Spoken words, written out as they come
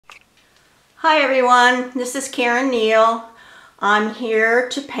Hi everyone, this is Neal. I'm here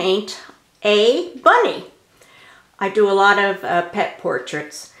to paint a bunny. I do a lot of pet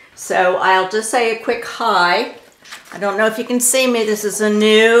portraits, so I'll just say a quick hi. I don't know if you can see me. This is a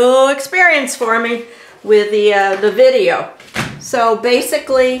new experience for me with the video. So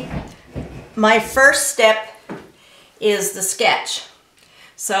basically, my first step is the sketch.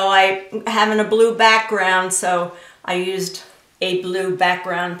 So I'm having a blue background, so I used a blue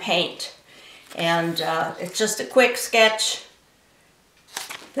background paint. And it's just a quick sketch.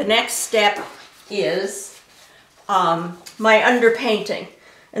 The next step is my underpainting.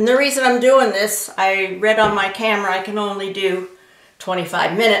 And the reason I'm doing this, I read on my camera I can only do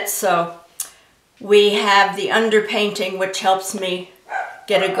 25 minutes, so we have the underpainting, which helps me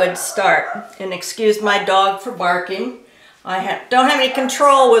get a good start. And excuse my dog for barking. I don't have any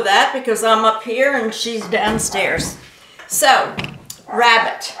control with that because I'm up here and she's downstairs. So,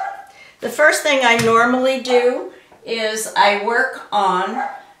 rabbit. The first thing I normally do is I work on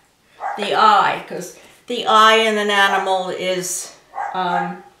the eye, because the eye in an animal is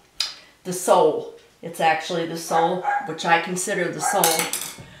the soul. It's actually the soul, which I consider the soul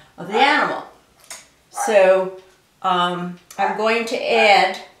of the animal. So I'm going to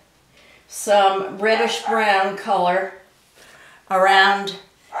add some reddish brown color around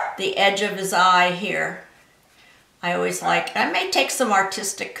the edge of his eye here. I always like, I may take some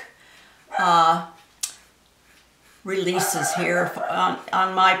artistic releases here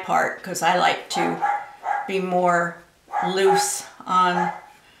on my part, because I like to be more loose on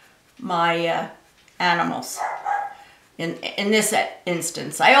my animals. In this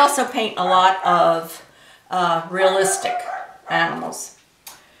instance, I also paint a lot of realistic animals.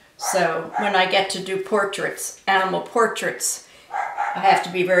 So when I get to do portraits, animal portraits, I have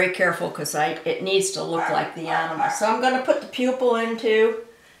to be very careful because it needs to look like the animal. So I'm going to put the pupil into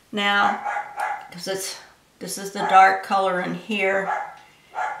now, because this is the dark color in here,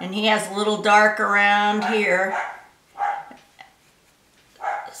 and he has a little dark around here.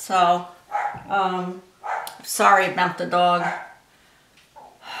 So sorry about the dog.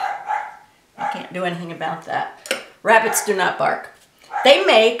 I can't do anything about that. Rabbits do not bark. They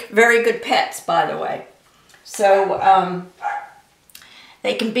make very good pets, by the way. So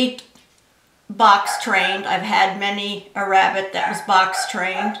they can be box trained. I've had a rabbit that was box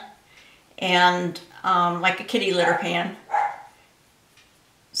trained, and like a kitty litter pan.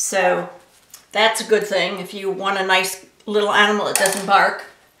 So that's a good thing if you want a nice little animal that doesn't bark.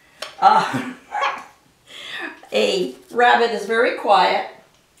 A rabbit is very quiet.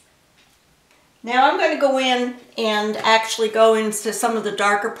 Now I'm going to go in and actually go into some of the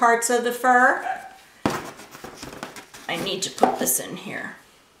darker parts of the fur. I need to put this in here.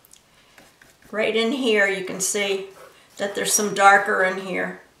 Right in here you can see that there's some darker in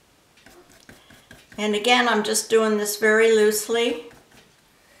here. And again, I'm just doing this very loosely.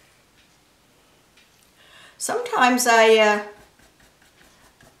 Sometimes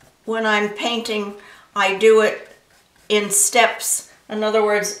when I'm painting, I do it in steps. In other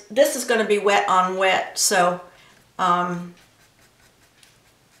words, this is going to be wet on wet, so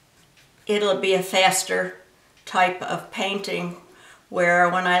it'll be a faster type of painting, where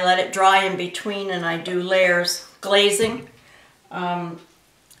when I let it dry in between and I do layers, glazing,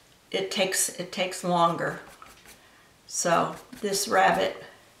 it takes longer. So this rabbit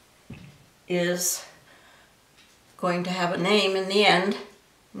is going to have a name in the end,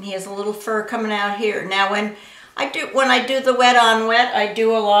 and he has a little fur coming out here. Now when I do the wet on wet, I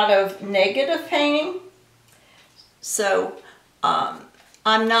do a lot of negative painting. So I'm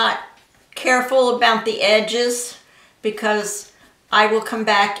not careful about the edges, because I will come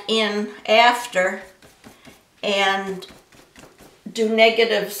back in after and do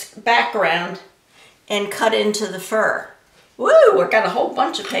negative background and cut into the fur. Woo! I got a whole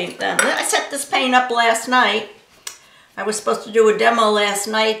bunch of paint then. I set this paint up last night. I was supposed to do a demo last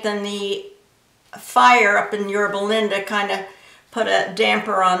night, then the fire up in Yorba Linda kind of put a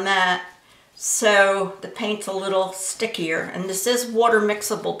damper on that. So the paint's a little stickier, and this is water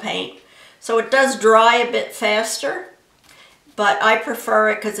mixable paint. So it does dry a bit faster, but I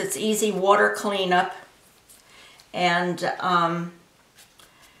prefer it because it's easy water cleanup. And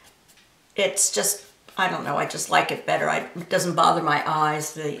it's just, I don't know, I just like it better. It doesn't bother my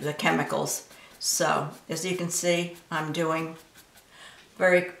eyes, the chemicals. So as you can see, I'm doing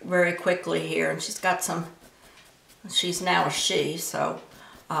very, very quickly here. And she's got some, she's now a she, so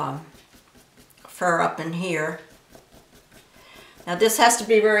fur up in here. Now this has to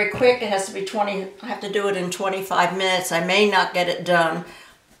be very quick. It has to be I have to do it in 25 minutes. I may not get it done.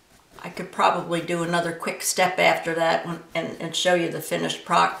 I could probably do another quick step after that and show you the finished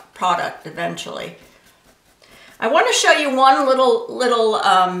product eventually. I want to show you one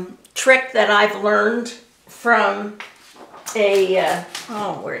little trick that I've learned from a,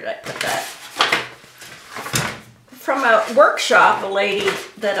 where did I put that? From a workshop, a lady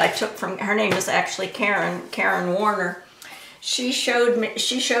that I took from, her name is actually Karen Warner. She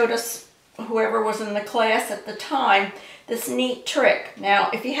showed us, whoever was in the class at the time, this neat trick.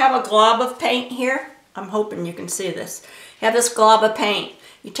 Now, if you have a glob of paint here, I'm hoping you can see this. You have this glob of paint.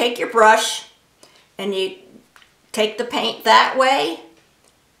 You take your brush and you take the paint that way,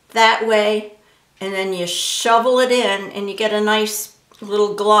 and then you shovel it in and you get a nice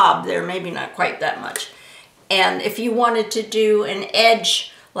little glob there, maybe not quite that much. And if you wanted to do an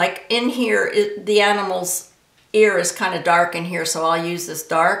edge, like in here, the animal's ear is kind of dark in here, so I'll use this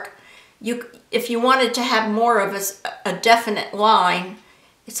dark. If you wanted to have more of a definite line,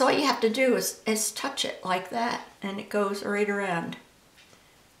 it's all you have to do is touch it like that, and it goes right around.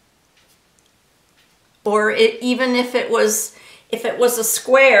 Or even if it was a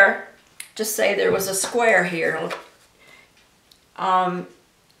square, just say there was a square here,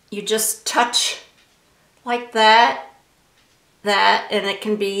 you just touch like that, and it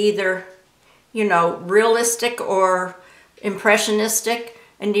can be either, you know, realistic or impressionistic,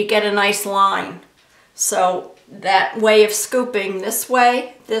 and you get a nice line. So that way of scooping this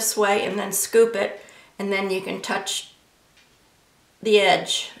way, and then scoop it, and then you can touch the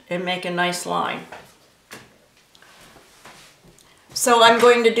edge and make a nice line. So I'm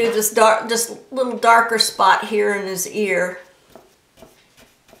going to do this little darker spot here in his ear.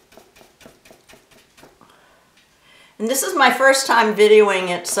 And this is my first time videoing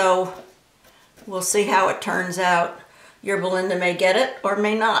it, so we'll see how it turns out. Your Belinda may get it or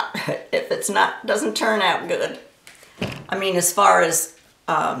may not, if it's not, doesn't turn out good. I mean, as far as,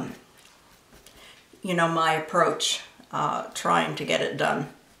 you know, my approach, trying to get it done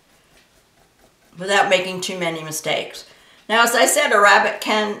without making too many mistakes. Now, as I said, a rabbit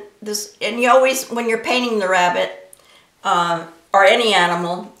can, and you always, when you're painting the rabbit, or any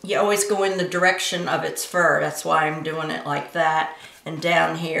animal, you always go in the direction of its fur. That's why I'm doing it like that. And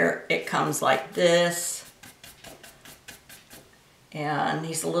down here, it comes like this. And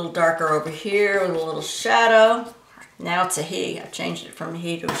he's a little darker over here with a little shadow. Now it's a he. I changed it from a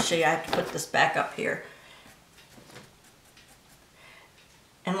he to a she. I have to put this back up here.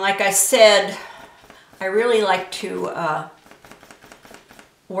 And like I said, I really like to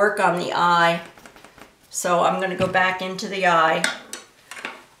work on the eye. So I'm going to go back into the eye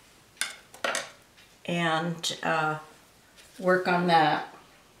and work on that.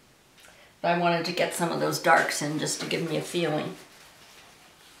 I wanted to get some of those darks in just to give me a feeling.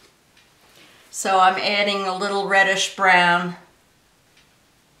 So I'm adding a little reddish brown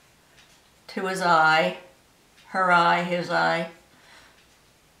to his eye, her eye, his eye.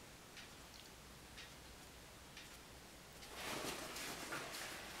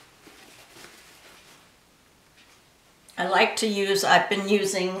 I like to use, I've been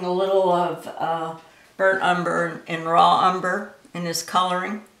using a little of burnt umber and raw umber in his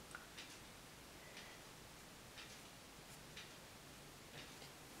coloring.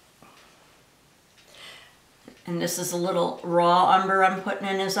 And this is a little raw umber I'm putting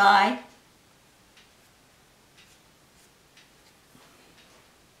in his eye.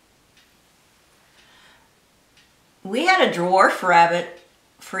 We had a dwarf rabbit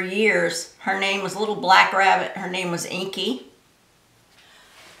for years. Her name was Little Black Rabbit. Her name was Inky.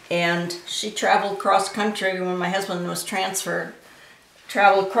 And she traveled cross country when my husband was transferred.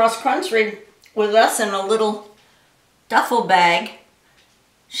 Traveled cross country with us in a little duffel bag.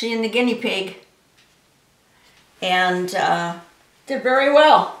 She and the guinea pig. And did very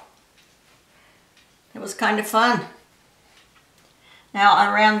well. It was kind of fun.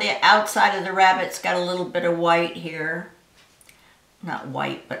 Now around the outside of the rabbit's got a little bit of white here. Not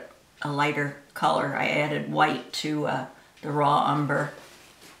white, but a lighter color. I added white to the raw umber.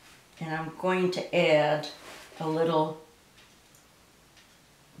 And I'm going to add a little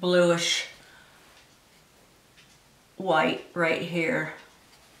bluish white right here.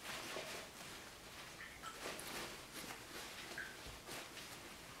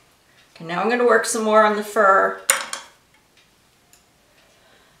 Okay, now I'm going to work some more on the fur.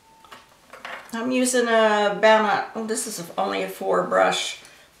 I'm using this is only a 4 brush,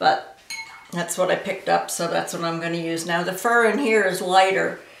 but that's what I picked up, so that's what I'm going to use. Now the fur in here is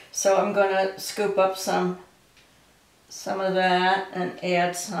lighter, so I'm going to scoop up some of that and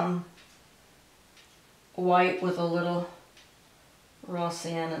add some white with a little raw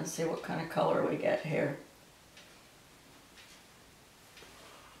sand and see what kind of color we get here.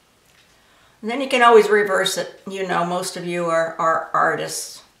 And then you can always reverse it. You know, most of you are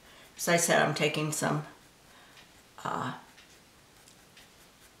artists. As I said, I'm taking some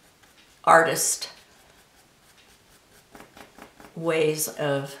artist ways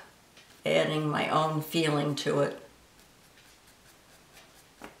of adding my own feeling to it.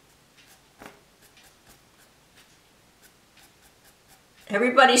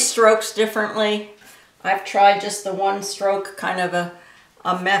 Everybody strokes differently. I've tried just the one stroke kind of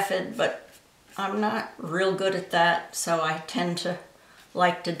a method, but I'm not real good at that, so I tend to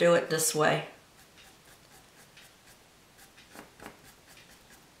like to do it this way.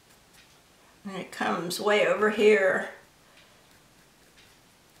 And it comes way over here.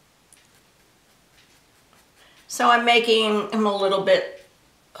 So I'm making him a little bit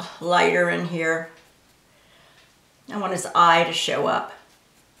lighter in here. I want his eye to show up.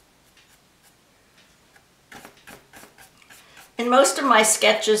 And most of my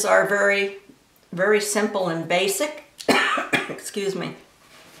sketches are very, very simple and basic. Excuse me.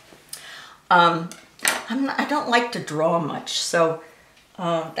 I don't like to draw much, so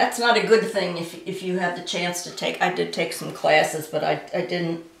that's not a good thing if you have the chance to take. I did take some classes, but I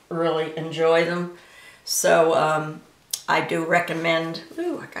didn't really enjoy them. So I do recommend.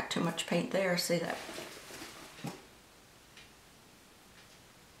 Ooh, I got too much paint there. See that?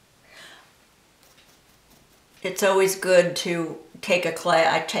 It's always good to take a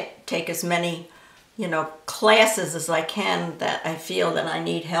class. I take as many, classes as I can that I feel that I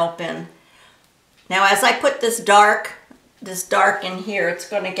need help in. Now, as I put this dark in here, it's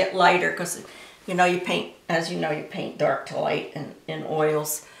going to get lighter because, you paint, as you know, you paint dark to light in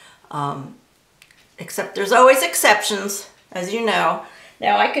oils. Except there's always exceptions, as you know.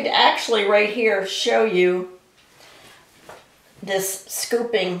 Now, I could actually right here show you this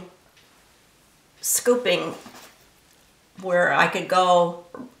scooping where I could go,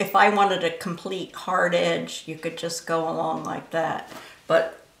 if I wanted a complete hard edge, you could just go along like that.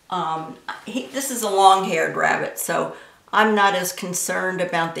 But this is a long-haired rabbit, so I'm not as concerned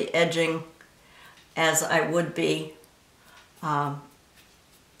about the edging as I would be on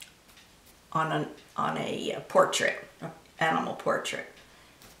a portrait, animal portrait.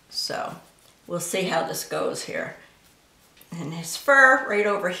 So we'll see how this goes here. And his fur right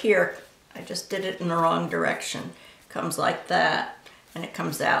over here, I just did it in the wrong direction. Comes like that, and it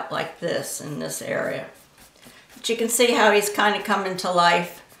comes out like this in this area. But you can see how he's kind of coming to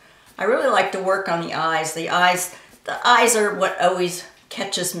life. I really like to work on the eyes. The eyes are what always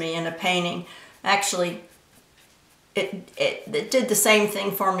catches me in a painting. Actually, it did the same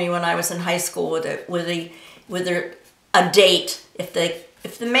thing for me when I was in high school with a date. If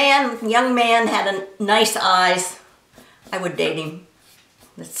the young man had nice eyes, I would date him.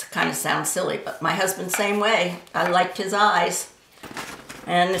 This kind of sounds silly, but my husband, same way. I liked his eyes.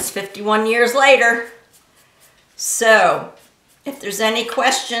 And it's 51 years later. So, if there's any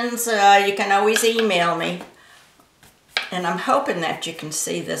questions, you can always email me. And I'm hoping that you can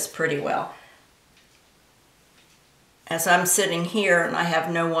see this pretty well. As I'm sitting here and I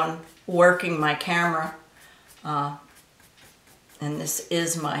have no one working my camera, and this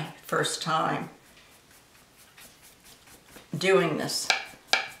is my first time doing this.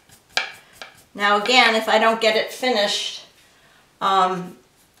 Now again, if I don't get it finished, I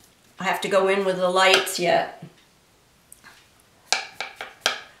have to go in with the lights yet.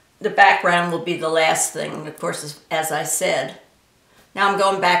 The background will be the last thing, of course, as I said. Now I'm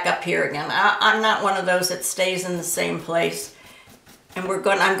going back up here again. I'm not one of those that stays in the same place. And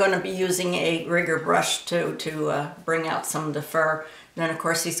I'm going to be using a rigger brush to bring out some of the fur. And then of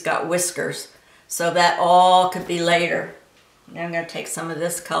course he's got whiskers. So that all could be later. Now I'm going to take some of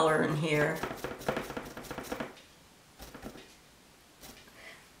this color in here.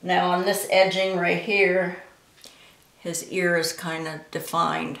 Now on this edging right here, his ear is kind of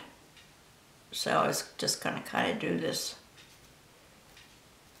defined. So I was just going to kind of do this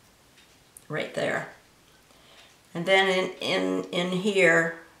right there. And then in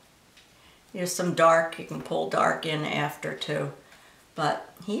here, there's some dark. You can pull dark in after too.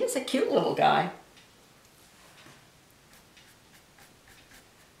 But he is a cute little guy.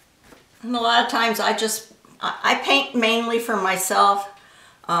 And a lot of times I paint mainly for myself,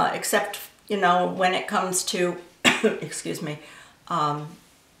 except, when it comes to, excuse me,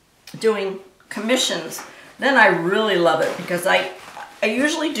 doing commissions. Then I really love it because I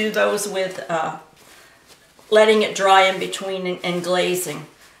usually do those with letting it dry in between and glazing.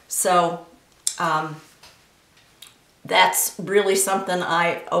 So that's really something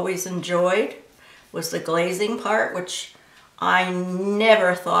I always enjoyed, was the glazing part, which I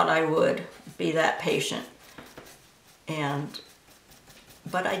never thought I would be that patient.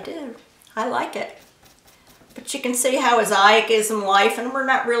 But I did. I like it. But you can see how his eye gives him life, and we're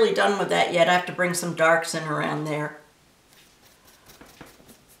not really done with that yet. I have to bring some darks in around there.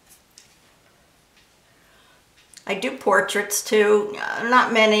 I do portraits too.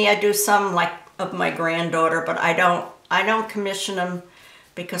 Not many. I do some like of my granddaughter, but I don't commission them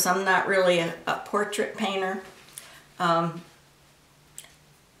because I'm not really a portrait painter.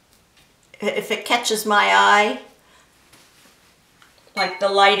 If it catches my eye, like the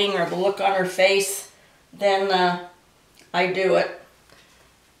lighting or the look on her face, then I do it.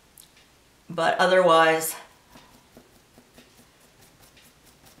 But otherwise,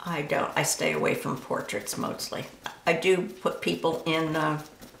 I don't. I stay away from portraits mostly. I do put people in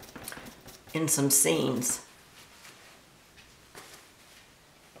some scenes.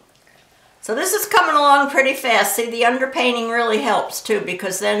 So this is coming along pretty fast. See, the underpainting really helps too,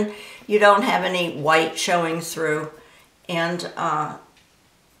 because then you don't have any white showing through, and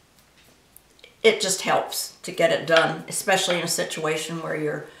it just helps to get it done, especially in a situation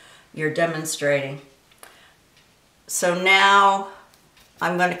where you're demonstrating. So now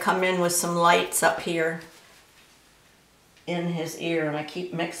I'm going to come in with some lights up here in his ear, and I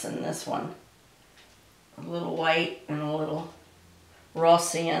keep mixing this one. A little white and a little raw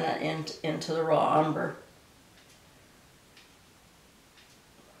sienna into the raw umber.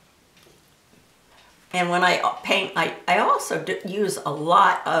 And when I paint, I also use a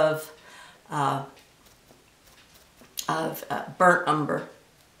lot of burnt umber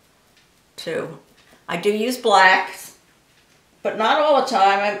too. I do use blacks, but not all the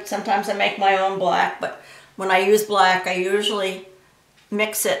time. Sometimes I make my own black, but when I use black, I usually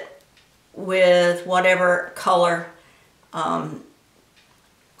mix it with whatever color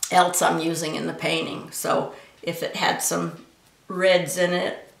else I'm using in the painting. So if it had some reds in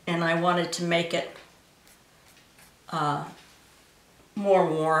it and I wanted to make it more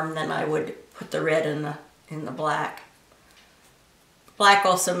warm, then I would put the red in the black. Black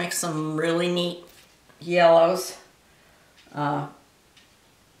also makes some really neat yellows. I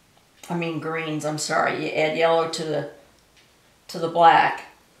mean greens, I'm sorry. You add yellow to the black.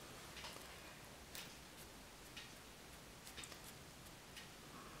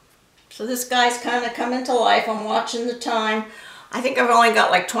 So this guy's kind of coming to life. I'm watching the time. I think I've only got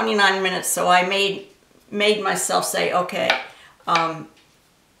like 29 minutes, so I made myself say, okay,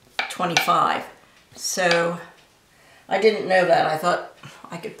 25. So I didn't know that. I thought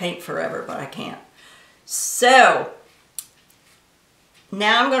I could paint forever, but I can't. So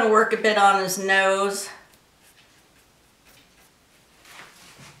now I'm going to work a bit on his nose.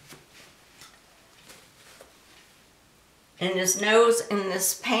 And his nose in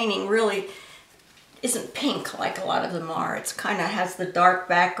this painting really isn't pink like a lot of them are. It's kind of has the dark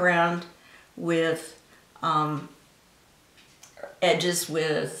background with edges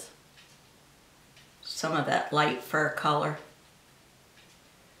with some of that light fur color.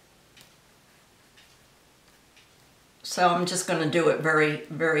 So I'm just going to do it very,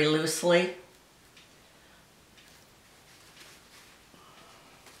 very loosely.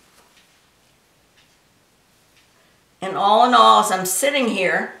 And all in all, as I'm sitting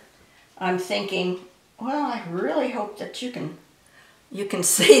here, I'm thinking, well, I really hope that you can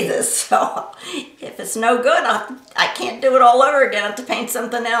see this. So if it's no good, I can't do it all over again. I have to paint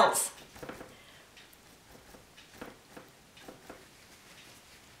something else.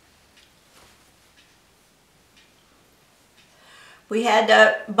 We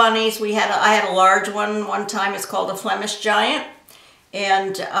had bunnies. I had a large one time. It's called a Flemish Giant,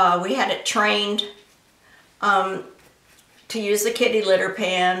 and we had it trained to use the kitty litter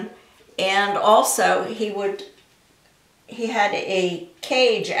pan, and also he had a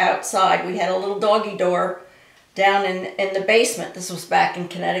cage outside. We had a little doggy door down in the basement. This was back in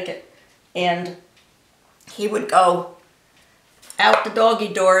Connecticut, and he would go out the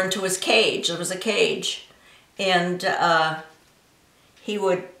doggy door into his cage. There was a cage, and he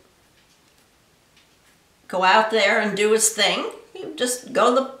would go out there and do his thing. He would just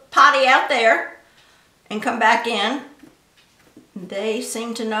go the potty out there and come back in. They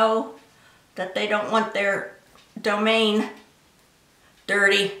seem to know that they don't want their domain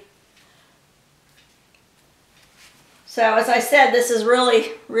dirty. So as I said, this is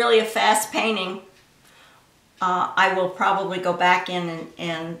really, really a fast painting. I will probably go back in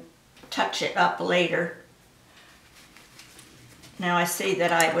and touch it up later. Now I see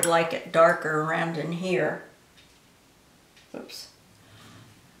that I would like it darker around in here. Oops.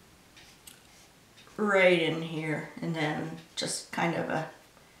 Right in here, and then just kind of a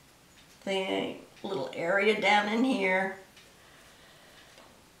thing, little area down in here.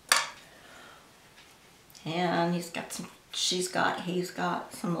 And he's got some he's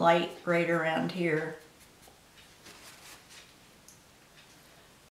got some light right around here.